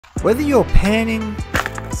Whether you're panning,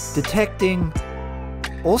 detecting,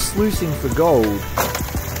 or sluicing for gold,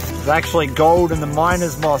 there's actually gold in the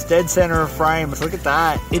miner's moss, dead center of frame. Look at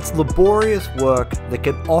that. It's laborious work that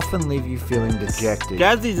can often leave you feeling dejected.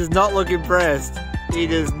 Gadsy does not look impressed. He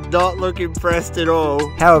does not look impressed at all.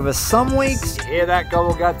 However, some weeks, You hear that,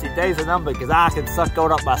 Gobble-Guts? Your days are numbered because I can suck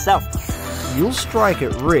gold up myself. you'll strike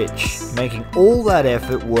it rich, making all that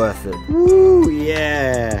effort worth it. Woo,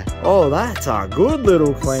 yeah. Oh, that's a good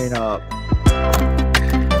little cleanup.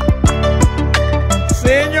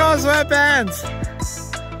 Senor Sweatpants!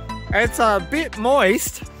 It's a bit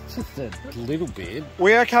moist. Just a little bit.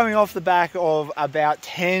 We are coming off the back of about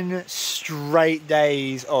 10 straight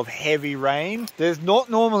days of heavy rain. There's not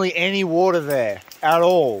normally any water there at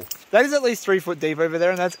all. That is at least 3 foot deep over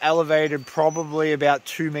there, and that's elevated probably about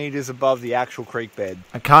 2 meters above the actual creek bed.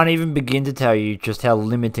 I can't even begin to tell you just how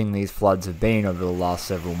limiting these floods have been over the last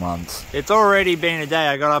several months. It's already been a day.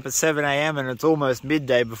 I got up at 7 AM and it's almost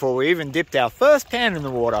midday before we even dipped our first pan in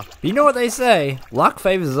the water. But you know what they say, luck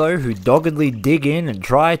favours those who doggedly dig in and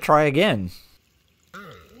try again.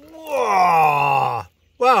 Whoa!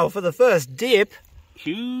 Well, for the first dip,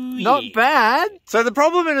 not bad. So the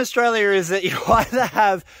problem in Australia is that you either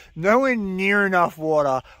have nowhere near enough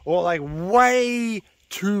water or like way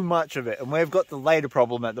too much of it, and we've got the later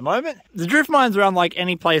problem at the moment. The drift mines are unlike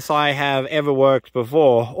any place I have ever worked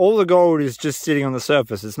before. All the gold is just sitting on the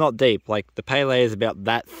surface. It's not deep. Like, the pay layer is about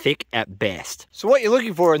that thick at best. So what you're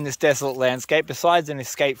looking for in this desolate landscape, besides an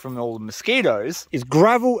escape from all the mosquitoes, is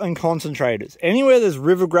gravel and concentrators. Anywhere there's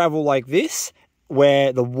river gravel like this,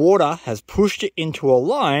 where the water has pushed it into a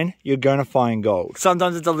line, you're going to find gold.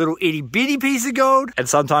 Sometimes it's a little itty bitty piece of gold, and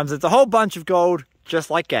sometimes it's a whole bunch of gold, just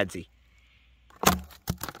like Gadsy.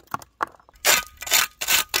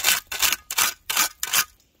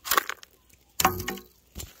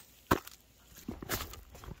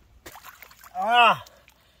 Ah!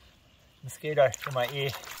 Mosquito in my ear.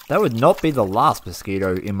 That would not be the last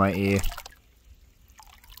mosquito in my ear.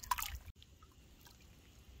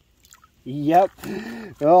 Yep.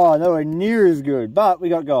 Oh, nowhere near as good. But we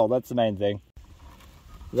got gold. That's the main thing.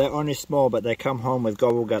 That one is small, but they come home with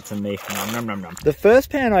Gobble-Guts and me. Nom, nom, nom, nom. The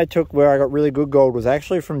first pan I took where I got really good gold was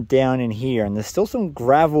actually from down in here. And there's still some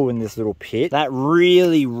gravel in this little pit. That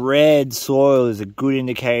really red soil is a good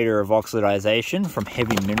indicator of oxidization from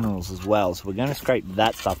heavy minerals as well. So we're going to scrape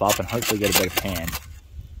that stuff up and hopefully get a better pan.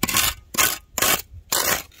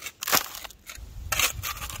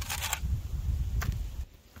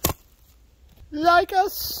 Like a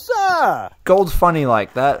sir! Gold's funny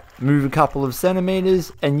like that. Move a couple of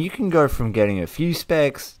centimeters and you can go from getting a few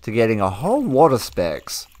specks to getting a whole lot of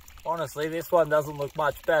specks. Honestly, this one doesn't look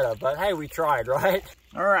much better, but hey, we tried, right?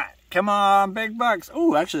 Alright, come on, big bucks.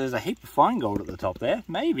 Oh, actually there's a heap of fine gold at the top there.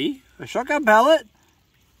 Maybe. A shotgun pellet?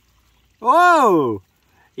 Whoa!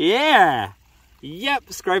 Yeah!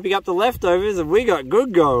 Yep, scraping up the leftovers and we got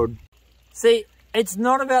good gold. See, it's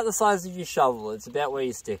not about the size of your shovel, it's about where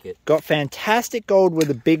you stick it. Got fantastic gold where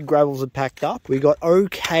the big gravels are packed up. We got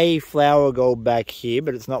okay flour gold back here,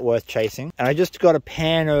 but it's not worth chasing. And I just got a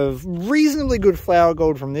pan of reasonably good flour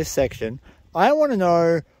gold from this section. I want to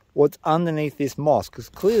know what's underneath this moss, because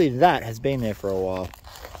clearly that has been there for a while.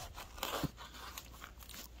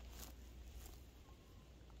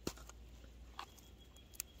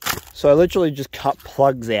 So I literally just cut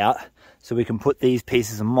plugs out so we can put these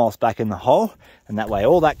pieces of moss back in the hole, and that way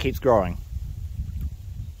all that keeps growing.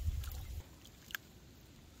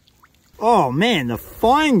 Oh man, the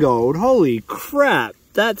fine gold, holy crap.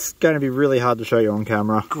 That's going to be really hard to show you on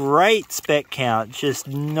camera. Great spec count, just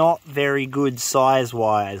not very good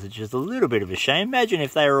size-wise. It's just a little bit of a shame. Imagine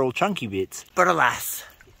if they were all chunky bits. But alas,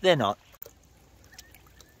 they're not.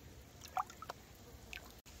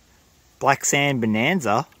 Black sand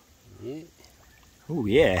bonanza. Yeah. Oh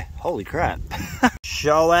yeah, holy crap.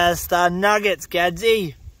 Show us the nuggets,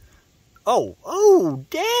 Gadsy. Oh,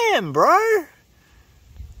 damn, bro.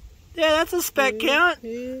 Yeah, that's a spec count.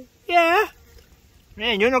 Yeah.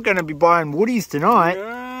 Man, you're not going to be buying woodies tonight.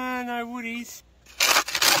 No woodies.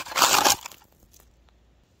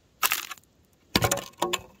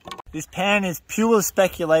 This pan is pure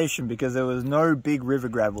speculation because there was no big river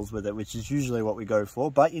gravels with it, which is usually what we go for,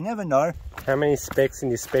 but you never know. How many specs in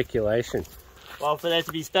your speculation? Well, for there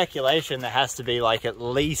to be speculation, there has to be like at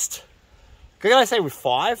least, could I say with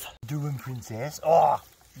 5? Doing princess. Oh,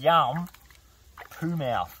 yum. Poo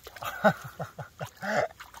mouth.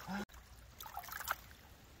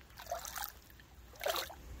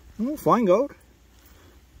 Oh, fine gold.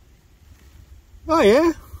 Oh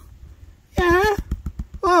yeah. Yeah.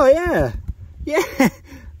 Oh yeah. Yeah.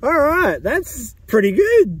 All right, that's pretty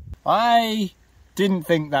good. I Didn't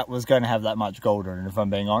think that was going to have that much gold in it, if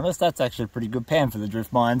I'm being honest. That's actually a pretty good pan for the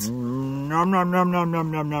drift mines.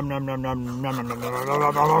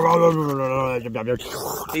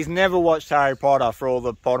 He's never watched Harry Potter, for all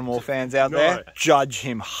the Pottermore fans out there. Judge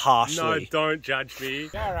him harshly. No, don't judge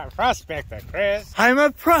me. You're a prospector, Chris. I'm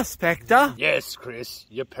a prospector. Yes, Chris.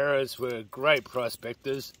 Your parents were great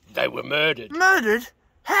prospectors. They were murdered. Murdered?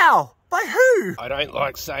 How? By who? I don't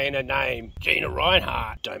like saying a name. Gina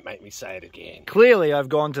Reinhardt. Don't make me say it again. Clearly, I've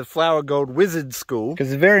gone to Flower Gold Wizard School, because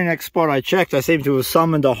the very next spot I checked, I seem to have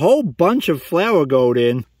summoned a whole bunch of flower gold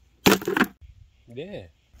in. Yeah.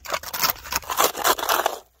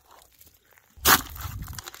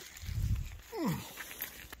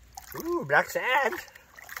 Ooh, black sand.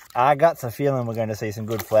 I got the feeling we're going to see some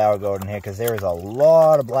good flower gold in here, because there is a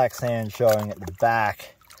lot of black sand showing at the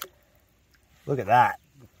back. Look at that.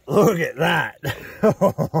 Look at that.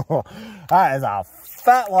 That is a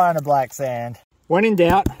fat line of black sand. When in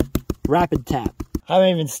doubt, rapid tap. I haven't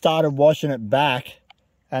even started washing it back,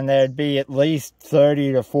 and there'd be at least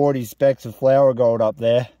 30 to 40 specks of flower gold up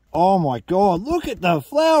there. Oh my God, look at the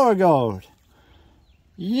flower gold.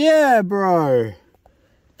 Yeah, bro.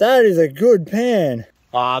 That is a good pan.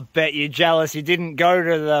 Oh, I bet you're jealous you didn't go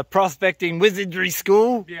to the prospecting wizardry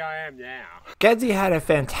school. Yeah, I am now. Gadsy had a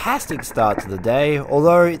fantastic start to the day,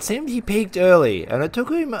 although it seemed he peaked early, and it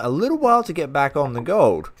took him a little while to get back on the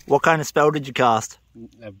gold. What kind of spell did you cast?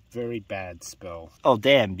 A very bad spell. Oh,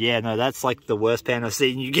 damn. Yeah, no, that's like the worst pan I've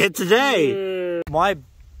seen you get today. My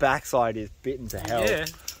backside is bitten to hell. Yeah.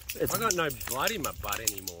 I got no blood in my butt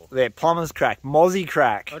anymore. There, plumber's crack, mozzie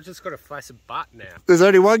crack. I just got a flaccid butt now. There's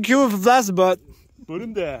only one cure for flaccid butt. Put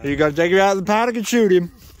him down. You gotta take him out of the paddock and shoot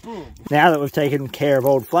him. Boom. Now that we've taken care of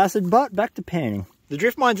old flaccid butt, back to panning. The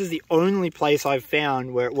drift mines is the only place I've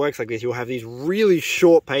found where it works like this. You'll have these really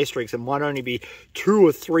short pay streaks that might only be 2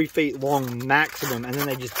 or 3 feet long maximum, and then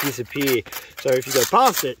they just disappear. So if you go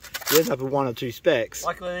past it, you end up with 1 or 2 specks.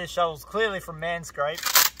 Luckily this shovel's clearly from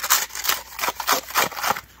Manscrape.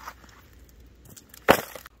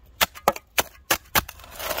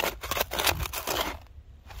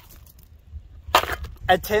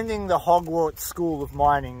 Attending the Hogwarts School of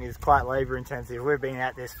Mining is quite labour intensive. We've been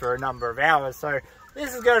at this for a number of hours, so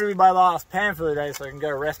this is going to be my last pan for the day, so I can go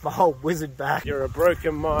rest my old wizard back. You're a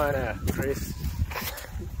broken miner, Chris.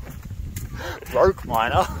 Broke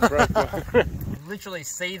miner. Broke miner. Literally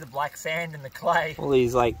see the black sand in the clay. All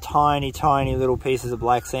these like tiny, tiny little pieces of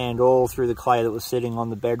black sand all through the clay that was sitting on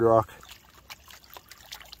the bedrock.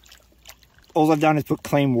 All I've done is put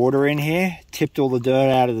clean water in here, tipped all the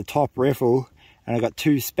dirt out of the top riffle, and I got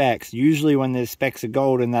 2 specks. Usually when there's specks of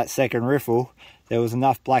gold in that second riffle, there was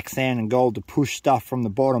enough black sand and gold to push stuff from the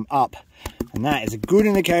bottom up. And that is a good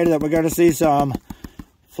indicator that we're going to see some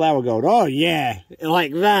flower gold. Oh yeah,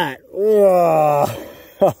 like that.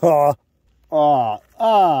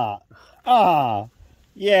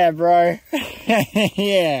 Yeah, bro.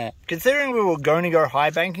 Yeah. Considering we were going to go high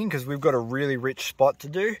banking because we've got a really rich spot to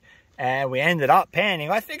do, and we ended up panning,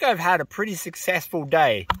 I think I've had a pretty successful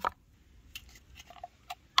day.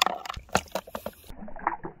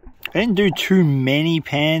 I didn't do too many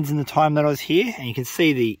pans in the time that I was here, and you can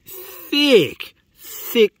see the thick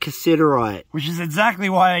cassiterite, which is exactly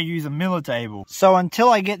why I use a miller table. So until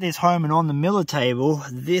I get this home and on the miller table,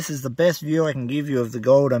 this is the best view I can give you of the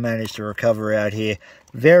gold I managed to recover out here.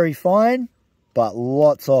 Very fine, but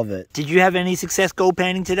lots of it. Did you have any success gold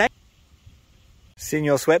panning today? Seen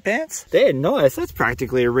your sweatpants? They're nice. That's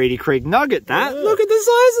practically a Reedy Creek nugget, that. Yeah. Look at the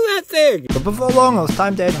size of that thing. But before long, it was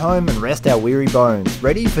time to head home and rest our weary bones,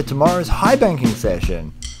 ready for tomorrow's high banking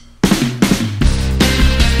session.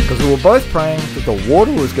 Because we were both praying that the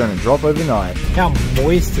water was going to drop overnight. How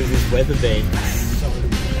moist has this weather been?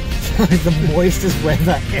 The moistest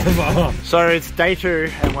weather ever. So it's day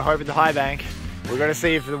 2, and we're hoping to high bank. We're going to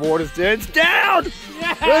see if the water's down. It's down!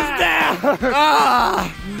 Yeah! It's down!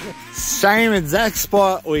 Ah! Same exact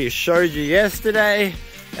spot we showed you yesterday,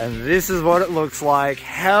 and this is what it looks like.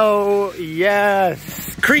 Hell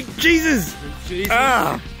yes! Creek Jesus!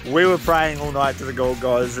 Ah! We were praying all night to the gold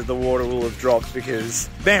gods that the water will have dropped, because,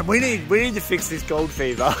 man, we need to fix this gold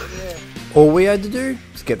fever. Yeah. All we had to do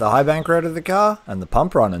was get the high banker out of the car and the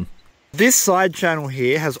pump running. This side channel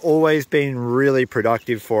here has always been really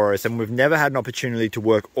productive for us, and we've never had an opportunity to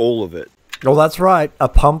work all of it. Well, that's right, a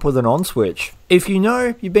pump with an on switch. If you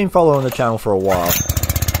know, you've been following the channel for a while.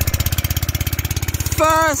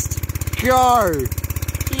 First go!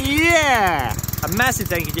 Yeah! A massive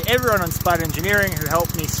thank you to everyone on Spud Engineering who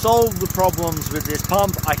helped me solve the problems with this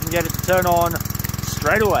pump. I can get it to turn on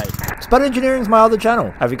straight away. Spud Engineering is my other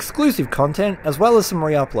channel. I have exclusive content as well as some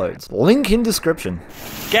re-uploads. Link in description.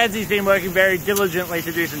 Gadsy's been working very diligently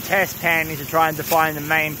to do some test panning to try and define the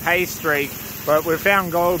main pay streak, but we've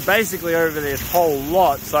found gold basically over this whole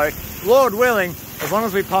lot, so Lord willing, as long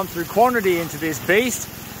as we pump through quantity into this beast,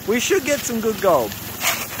 we should get some good gold.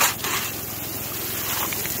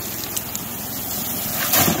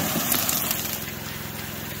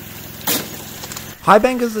 High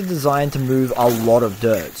bankers are designed to move a lot of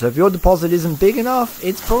dirt, so if your deposit isn't big enough,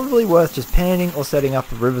 it's probably worth just panning or setting up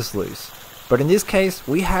a river sluice. But in this case,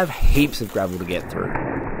 we have heaps of gravel to get through.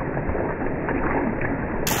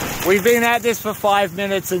 We've been at this for 5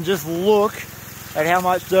 minutes and just look at how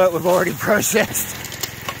much dirt we've already processed.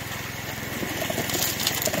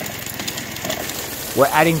 We're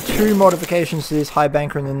adding 2 modifications to this high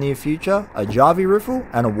banker in the near future, a Jarvie riffle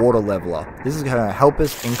and a water leveler. This is going to help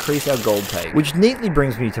us increase our gold take. Which neatly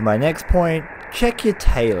brings me to my next point, check your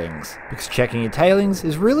tailings. Because checking your tailings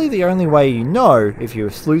is really the only way you know if your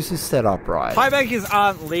sluice is set up right. High bankers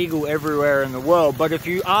aren't legal everywhere in the world, but if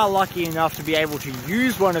you are lucky enough to be able to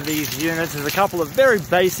use one of these units, there's a couple of very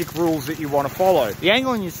basic rules that you want to follow. The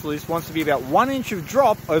angle in your sluice wants to be about 1 inch of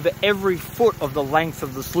drop over every foot of the length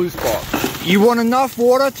of the sluice box. You want enough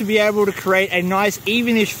water to be able to create a nice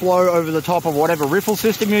evenish flow over the top of whatever riffle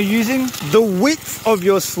system you're using. The width of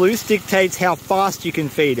your sluice dictates how fast you can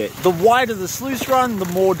feed it. The wider the sluice run, the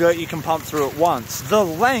more dirt you can pump through at once. The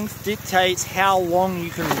length dictates how long you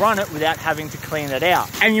can run it without having to clean it out.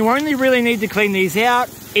 And you only really need to clean these out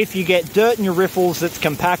if you get dirt in your riffles that's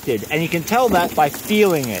compacted, and you can tell that by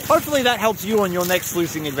feeling it. Hopefully that helps you on your next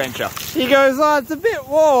sluicing adventure. He goes, oh, it's a bit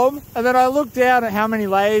warm, and then I look down at how many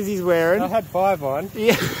layers he's wearing. I had 5 on.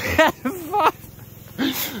 Yeah,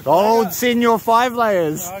 5. Old senior 5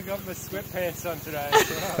 layers. I got my sweatpants on today.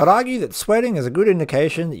 I'd argue that sweating is a good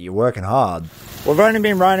indication that you're working hard. We've only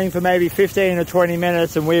been running for maybe 15 or 20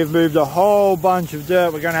 minutes and we've moved a whole bunch of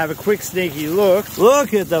dirt. We're going to have a quick sneaky look.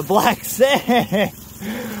 Look at the black sand.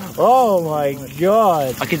 Oh my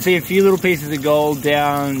god. I can see a few little pieces of gold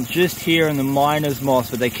down just here in the miner's moss,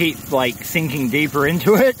 but they keep like sinking deeper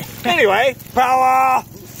into it. Anyway, power!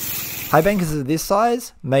 High bankers of this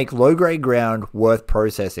size make low-grade ground worth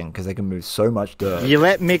processing because they can move so much dirt. You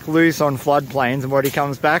let Mick loose on floodplains and what he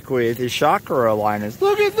comes back with is chakra aligners.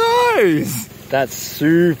 Look at those! That's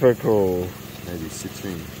super cool. Maybe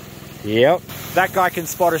 16. Yep. That guy can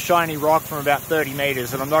spot a shiny rock from about 30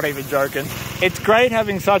 meters, and I'm not even joking. It's great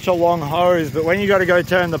having such a long hose, but when you got to go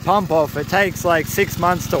turn the pump off, it takes like 6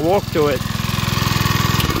 months to walk to it.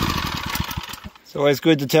 It's always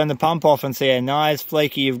good to turn the pump off and see a nice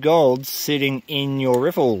flaky of gold sitting in your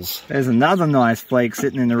riffles. There's another nice flake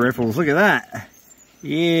sitting in the riffles. Look at that.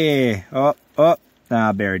 Yeah. Oh. Nah,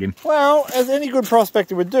 I buried him. Well, as any good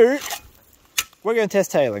prospector would do, we're going to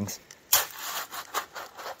test tailings.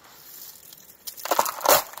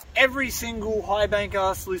 Every single high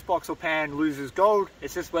banker, sluice box or pan loses gold.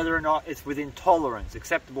 It's just whether or not it's within tolerance,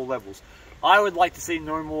 acceptable levels. I would like to see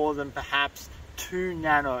no more than perhaps 2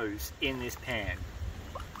 nanos in this pan.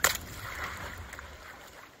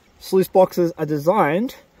 Sluice boxes are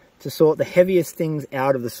designed to sort the heaviest things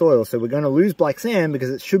out of the soil. So we're going to lose black sand because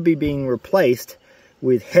it should be being replaced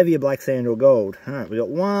with heavier black sand or gold. All right, we got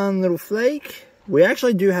 1 little flake. We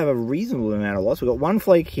actually do have a reasonable amount of loss. We've got 1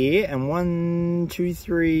 flake here and 1, 2,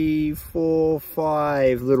 3, 4,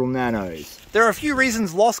 5 little nanos. There are a few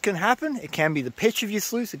reasons loss can happen. It can be the pitch of your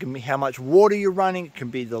sluice. It can be how much water you're running. It can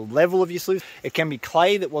be the level of your sluice. It can be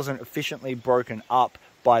clay that wasn't efficiently broken up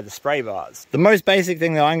by the spray bars. The most basic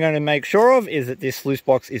thing that I'm going to make sure of is that this sluice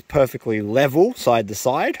box is perfectly level side to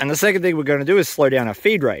side. And the second thing we're going to do is slow down our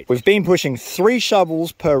feed rate. We've been pushing 3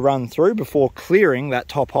 shovels per run through before clearing that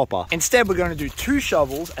top hopper. Instead, we're going to do 2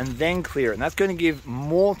 shovels and then clear it. And that's going to give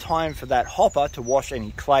more time for that hopper to wash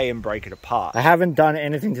any clay and break it apart. I haven't done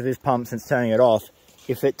anything to this pump since turning it off.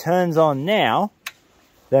 If it turns on now,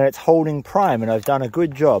 then it's holding prime and I've done a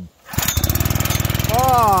good job.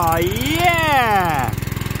 Oh, yeah!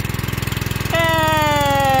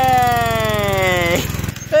 Hey!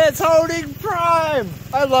 It's holding prime!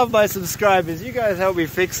 I love my subscribers. You guys helped me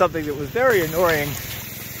fix something that was very annoying.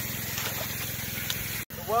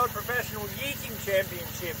 The World Professional Yeeting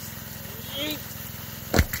Championships. Yeet!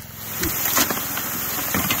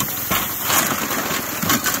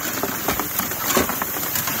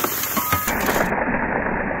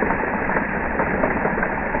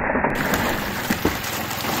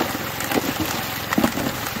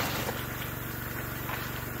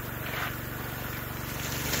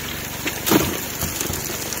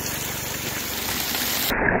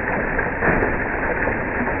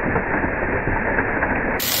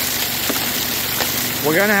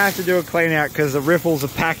 We're gonna have to do a clean out because the riffles are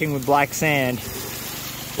packing with black sand.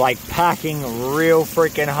 Like packing real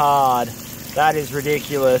freaking hard. That is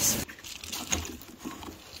ridiculous.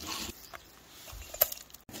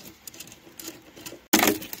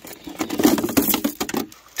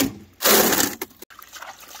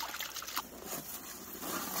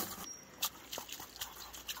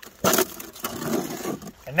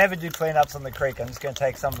 I never do cleanups on the creek. I'm just going to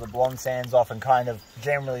take some of the blonde sands off and kind of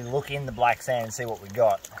generally look in the black sand and see what we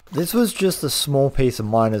got. This was just a small piece of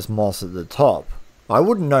miner's moss at the top. I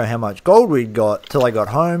wouldn't know how much gold we'd got till I got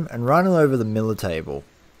home and run it over the miller table.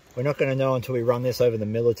 We're not going to know until we run this over the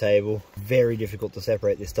miller table. Very difficult to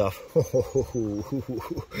separate this stuff.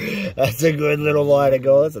 That's a good little light of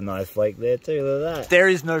gold. That's a nice flake there too, look at that. There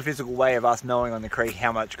is no physical way of us knowing on the creek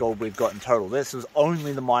how much gold we've got in total. This was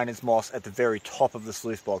only the miner's moss at the very top of the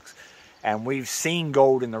sluice box. And we've seen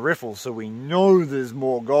gold in the riffles, so we know there's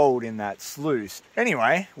more gold in that sluice.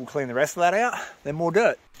 Anyway, we'll clean the rest of that out, then more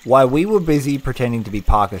dirt. While we were busy pretending to be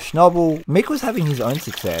Parker Schnobble, Mick was having his own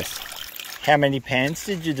success. How many pans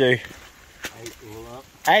did you do? 8 all up.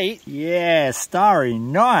 8? Yeah, starry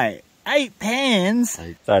night. 8 pans?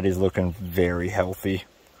 8. That is looking very healthy.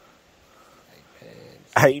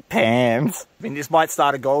 8 pans. I mean, this might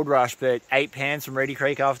start a gold rush, but 8 pans from Reedy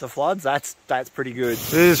Creek after floods, that's pretty good.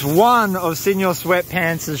 There's one of Senior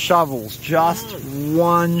Sweatpants' shovels. Just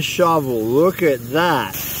one shovel. Look at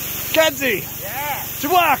that. Gadsy! Yeah! To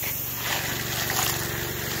work!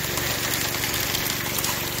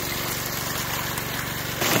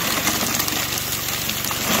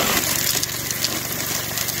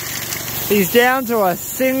 He's down to a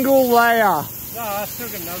single layer. No, I still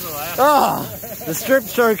got another layer. Oh, the strip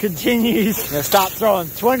show continues. I'm going to start throwing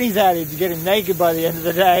 20s at him to get him naked by the end of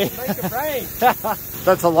the day. Make a break.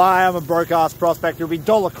 That's a lie. I'm a broke-ass prospector. It'll be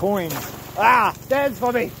dollar coins. Ah, dance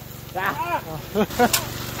for me. Ah.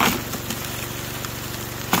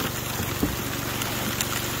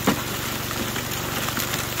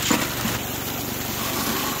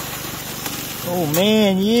 Oh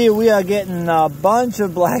man, yeah, we are getting a bunch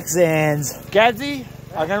of black sands. Gadsy,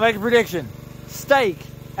 I'm gonna make a prediction. Steak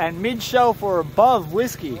and mid-shelf or above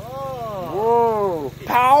whiskey. Whoa.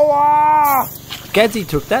 Power! Gadsy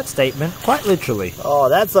took that statement quite literally. Oh,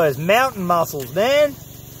 that's those mountain muscles, man.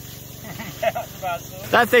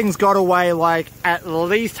 That thing's got to weigh like at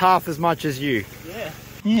least half as much as you. Yeah.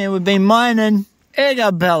 Yeah, we've been mining egg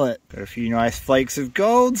pellet. Got a few nice flakes of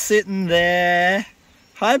gold sitting there.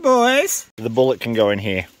 Hi boys. The bullet can go in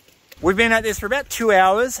here. We've been at this for about 2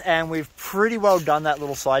 hours and we've pretty well done that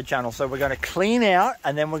little side channel. So we're going to clean out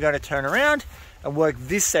and then we're going to turn around and work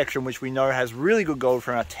this section, which we know has really good gold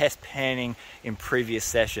from our test panning in previous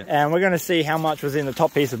session. And we're going to see how much was in the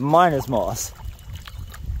top piece of miner's moss.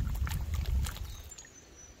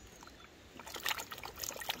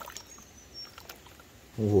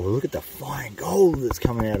 Oh, look at the fine gold that's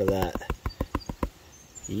coming out of that.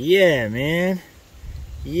 Yeah, man.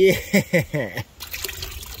 Yeah.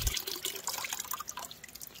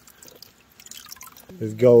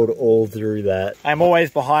 There's gold all through that. I'm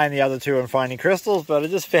always behind the other two in finding crystals, but I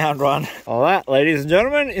just found one. All that, ladies and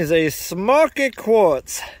gentlemen, is a smoky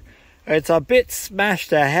quartz. It's a bit smashed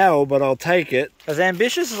to hell, but I'll take it. As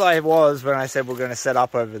ambitious as I was when I said we're going to set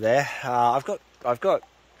up over there, I've got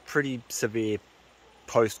pretty severe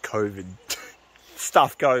post-COVID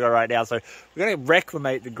stuff going on right now, so we're going to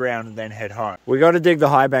reclimate the ground and then head home. We got to dig the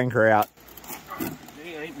high banker out.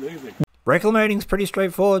 He ain't moving. Reclamating's pretty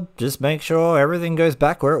straightforward. Just make sure everything goes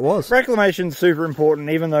back where it was. Reclamation's super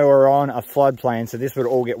important, even though we're on a floodplain, so this would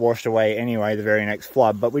all get washed away anyway the very next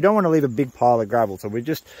flood. But we don't want to leave a big pile of gravel, so we've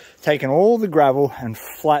just taken all the gravel and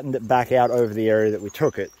flattened it back out over the area that we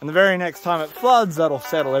took it. And the very next time it floods, that'll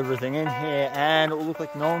settle everything in here, and it will look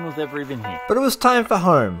like no one was ever even here. But it was time for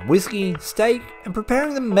home. Whiskey, steak, and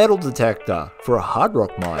preparing the metal detector for a hard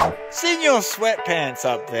rock mine. Senior Sweatpants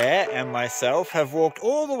up there and myself have walked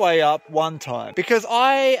all the way up one time because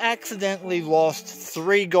I accidentally lost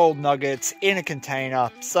 3 gold nuggets in a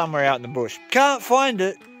container somewhere out in the bush. Can't find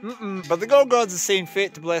it, but the gold gods have seen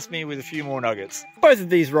fit to bless me with a few more nuggets. Both of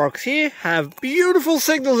these rocks here have beautiful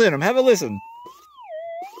signals in them. Have a listen.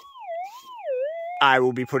 I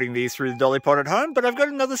will be putting these through the dolly pot at home, but I've got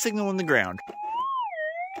another signal on the ground.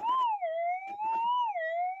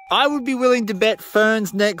 I would be willing to bet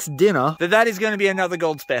Fern's next dinner that is going to be another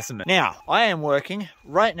gold specimen. Now, I am working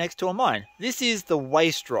right next to a mine. This is the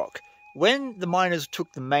waste rock. When the miners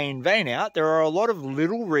took the main vein out, there are a lot of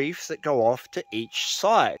little reefs that go off to each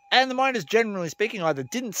side. And the miners, generally speaking, either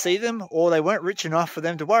didn't see them or they weren't rich enough for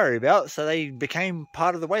them to worry about, so they became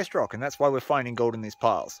part of the waste rock, and that's why we're finding gold in these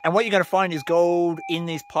piles. And what you're going to find is gold in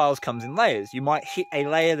these piles comes in layers. You might hit a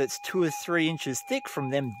layer that's 2 or 3 inches thick from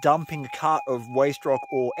them dumping a cart of waste rock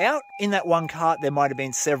ore out. In that one cart, there might have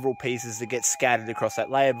been several pieces that get scattered across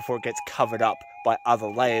that layer before it gets covered up by other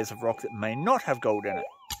layers of rock that may not have gold in it.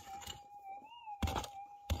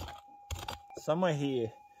 Somewhere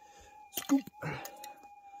here. Scoop.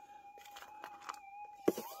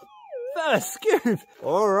 First scoop.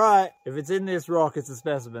 All right. If it's in this rock, it's a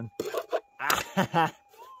specimen.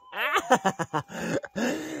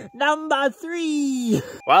 Number 3.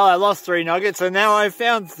 Well, I lost 3 nuggets, and now I've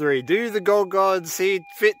found 3. Do the gold gods see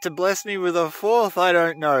fit to bless me with a 4th? I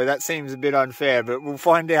don't know. That seems a bit unfair, but we'll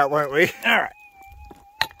find out, won't we? All right.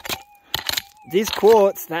 This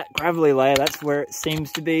quartz, that gravelly layer, that's where it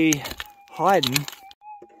seems to be hiding.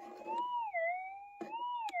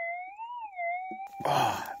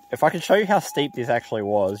 Oh, if I could show you how steep this actually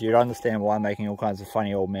was, you'd understand why I'm making all kinds of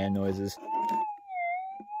funny old man noises.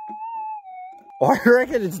 I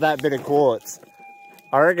reckon it's that bit of quartz.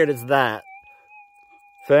 I reckon it's that.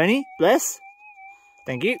 Fernie, bless.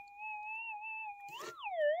 Thank you.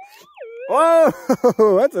 Whoa,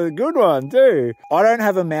 that's a good one too. I don't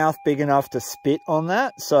have a mouth big enough to spit on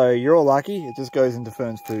that, so you're all lucky. It just goes into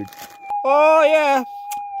Fern's food. Oh yeah,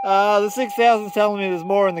 the 6,000's telling me there's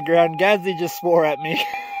more in the ground. Gadsy just swore at me.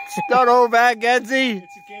 It's not all bad, Gadsy.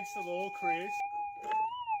 It's against the law, Chris.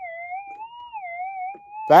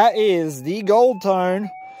 That is the gold tone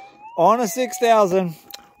on a 6,000.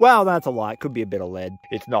 Well, that's a lie. It could be a bit of lead.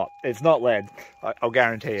 It's not. It's not lead. I'll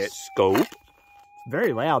guarantee it. Scope.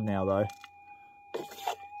 Very loud now, though.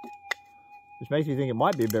 Which makes me think it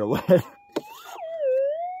might be a bit of lead.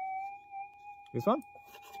 This one?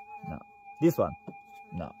 No. This one?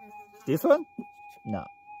 No. This one? No.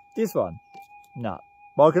 This one? No.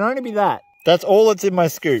 Well, it can only be that. That's all that's in my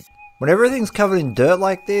scoop. When everything's covered in dirt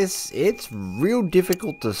like this, it's real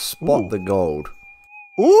difficult to spot the gold.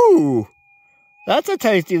 Ooh! That's a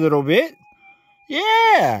tasty little bit.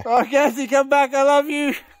 Yeah! Oh, Gadsy, come back, I love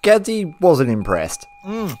you! Gadsy wasn't impressed.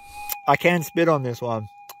 I can spit on this one.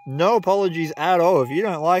 No apologies at all if you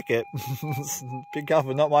don't like it. Big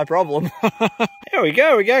cover, not my problem. There we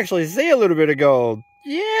go, we can actually see a little bit of gold.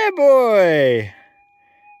 Yeah, boy!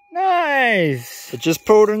 Nice! I just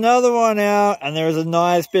pulled another one out, and there is a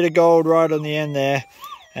nice bit of gold right on the end there.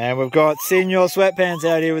 And we've got Senior Sweatpants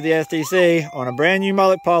out here with the STC on a brand new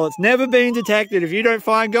mullet pile. It's never been detected if you don't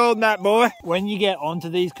find gold in that, boy. When you get onto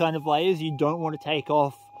these kind of layers, you don't want to take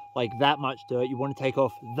off like that much dirt. You want to take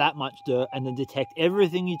off that much dirt and then detect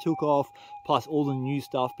everything you took off plus all the new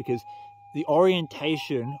stuff, because the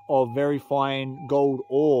orientation of very fine gold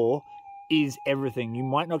ore is everything. You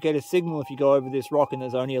might not get a signal if you go over this rock and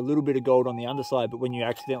there's only a little bit of gold on the underside, but when you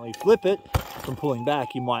accidentally flip it from pulling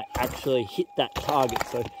back, you might actually hit that target.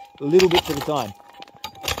 So a little bit at a time.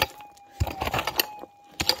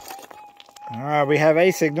 All right, we have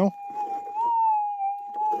a signal.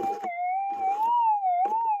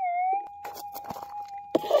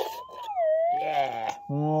 Yeah.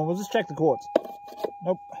 Oh, we'll just check the quartz.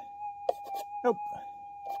 Nope. Nope.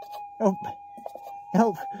 Nope.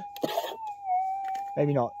 Nope.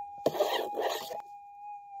 Maybe not.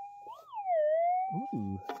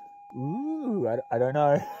 Ooh. Ooh, I don't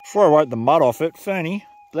know. Before I wipe the mud off it, Fernie,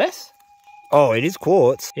 bless? Oh, it is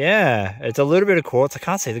quartz. Yeah, it's a little bit of quartz. I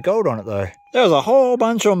can't see the gold on it though. There was a whole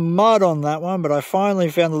bunch of mud on that one, but I finally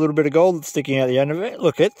found a little bit of gold that's sticking out the end of it.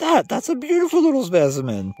 Look at that. That's a beautiful little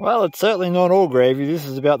specimen. Well, it's certainly not all gravy. This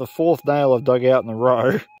is about the 4th nail I've dug out in a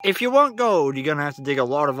row. If you want gold, you're going to have to dig a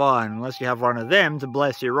lot of iron, unless you have one of them to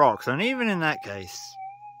bless your rocks. And even in that case,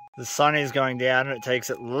 the sun is going down and it takes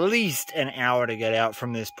at least an hour to get out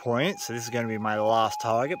from this point. So this is going to be my last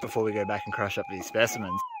target before we go back and crush up these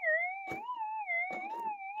specimens.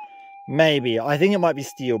 Maybe. I think it might be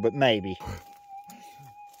steel, but maybe.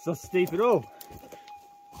 It's not steep at all.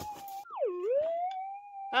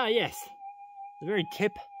 Ah, yes. The very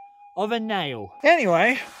tip of a nail.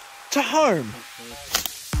 Anyway, to home.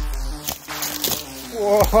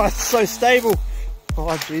 Whoa, it's so stable.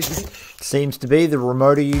 Oh, Jesus. Seems to be the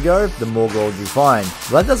remoter you go, the more gold you find.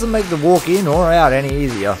 That doesn't make the walk in or out any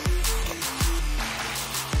easier.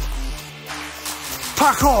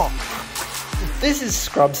 Parkour! This is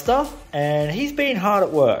Scrubster, and he's been hard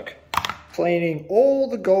at work. Cleaning all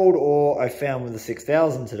the gold ore I found with the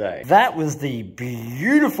 6000 today. That was the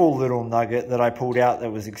beautiful little nugget that I pulled out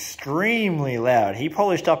that was extremely loud. He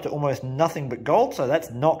polished up to almost nothing but gold, so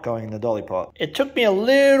that's not going in the dolly pot. It took me a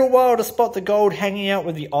little while to spot the gold hanging out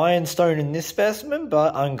with the ironstone in this specimen,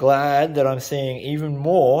 but I'm glad that I'm seeing even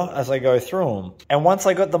more as I go through them. And once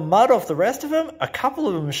I got the mud off the rest of them, a couple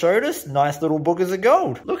of them showed us nice little boogers of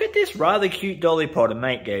gold. Look at this rather cute dolly pot a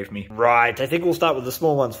mate gave me. Right, I think we'll start with the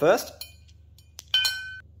small ones first.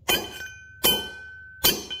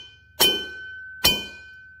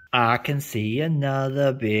 I can see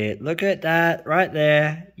another bit. Look at that right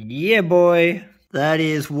there. Yeah, boy. That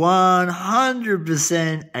is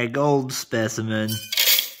 100% a gold specimen.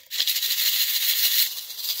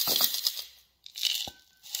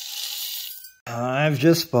 I've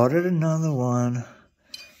just spotted another one.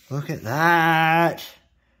 Look at that.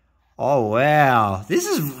 Oh, wow. This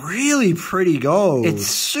is really pretty gold. It's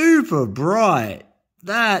super bright.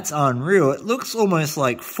 That's unreal. It looks almost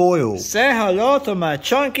like foil. Say hello to my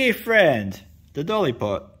chunky friend, the dolly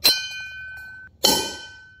pot.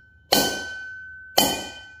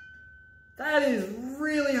 That is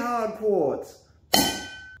really hard quartz.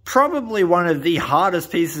 Probably one of the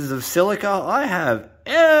hardest pieces of silica I have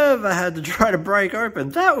ever had to try to break open.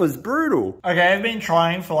 That was brutal. Okay, I've been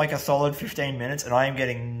trying for like a solid 15 minutes and I am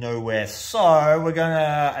getting nowhere. So we're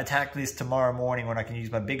gonna attack this tomorrow morning when I can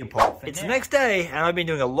use my bigger pot. It's the next day and I've been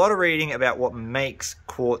doing a lot of reading about what makes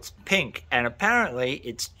quartz pink. And apparently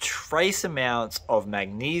it's trace amounts of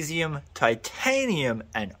magnesium, titanium,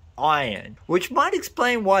 and iron, which might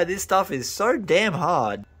explain why this stuff is so damn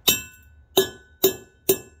hard.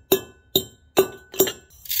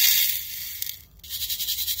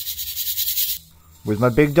 With my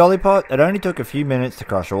big dolly pot, it only took a few minutes to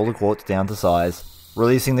crush all the quartz down to size.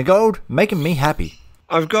 Releasing the gold, making me happy.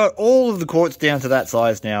 I've got all of the quartz down to that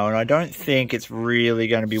size now, and I don't think it's really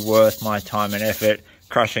going to be worth my time and effort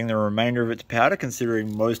crushing the remainder of it to powder,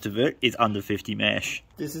 considering most of it is under 50 mesh.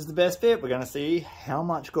 This is the best bit. We're going to see how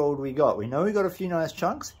much gold we got. We know we got a few nice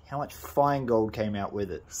chunks. How much fine gold came out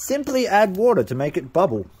with it? Simply add water to make it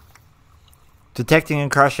bubble. Detecting and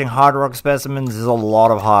crushing hard rock specimens is a lot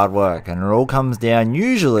of hard work, and it all comes down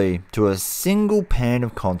usually to a single pan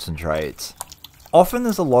of concentrates. Often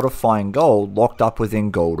there's a lot of fine gold locked up within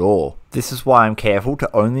gold ore. This is why I'm careful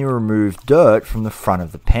to only remove dirt from the front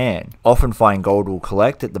of the pan. Often fine gold will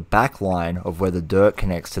collect at the back line of where the dirt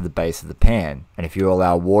connects to the base of the pan, and if you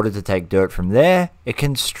allow water to take dirt from there, it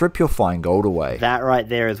can strip your fine gold away. That right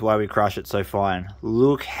there is why we crush it so fine.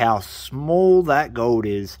 Look how small that gold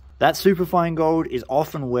is. That superfine gold is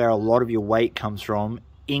often where a lot of your weight comes from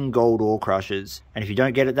in gold ore crushers. And if you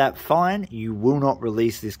don't get it that fine, you will not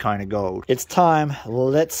release this kind of gold. It's time.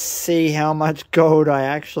 Let's see how much gold I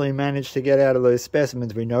actually managed to get out of those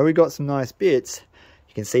specimens. We know we got some nice bits.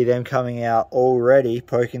 You can see them coming out already,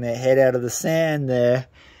 poking their head out of the sand there.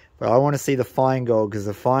 But I want to see the fine gold, because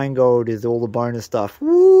the fine gold is all the bonus stuff.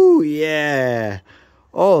 Woo, yeah.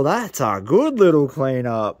 Oh, that's a good little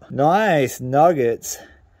cleanup. Nice nuggets.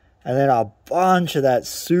 And then a bunch of that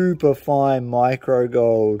super fine micro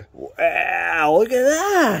gold. Wow, look at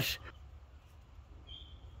that.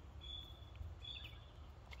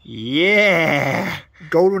 Yeah.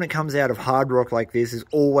 Gold, when it comes out of hard rock like this, is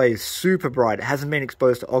always super bright. It hasn't been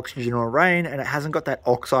exposed to oxygen or rain, and it hasn't got that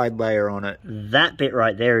oxide layer on it. That bit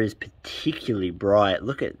right there is particularly bright.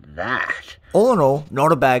 Look at that. All in all,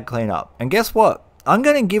 not a bad cleanup. And guess what? I'm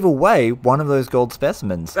going to give away one of those gold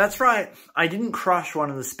specimens. That's right. I didn't crush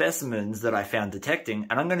one of the specimens that I found detecting,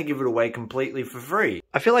 and I'm going to give it away completely for free.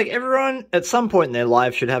 I feel like everyone at some point in their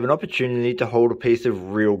life should have an opportunity to hold a piece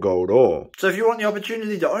of real gold ore. So if you want the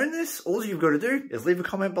opportunity to own this, all you've got to do is leave a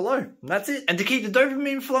comment below. And that's it. And to keep the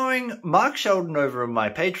dopamine flowing, Mark Sheldon over on my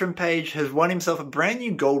Patreon page has won himself a brand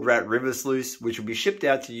new Gold Rat River Sluice, which will be shipped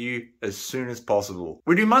out to you as soon as possible.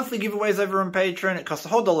 We do monthly giveaways over on Patreon. It costs a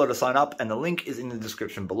whole $1 to sign up, and the link is in the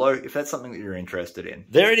description below if that's something that you're interested in.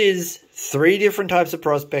 There it is. 3 different types of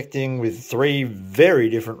prospecting with 3 very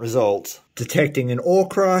different results. Detecting an ore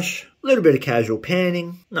crush, a little bit of casual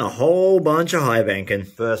panning, and a whole bunch of high banking.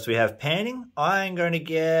 First we have panning. I'm going to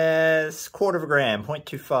guess 1/4 gram,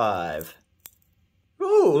 0.25.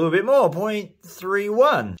 Ooh, a little bit more,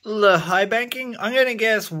 0.31. The high banking, I'm going to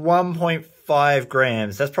guess 1.5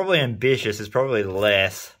 grams. That's probably ambitious. It's probably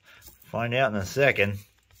less. Find out in a second.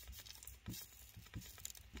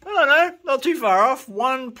 Oh no, not too far off,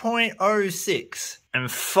 1.06.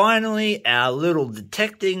 And finally, our little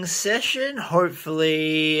detecting session,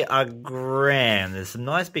 hopefully a gram. There's some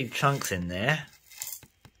nice big chunks in there.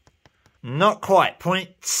 Not quite,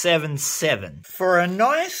 0.77. For a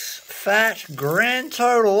nice fat grand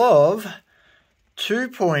total of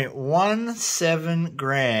 2.17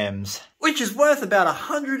 grams, which is worth about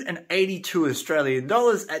 182 Australian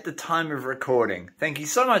dollars at the time of recording. Thank you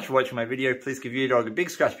so much for watching my video. Please give your dog a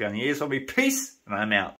big scratch behind the ears for me. Peace, and I'm out.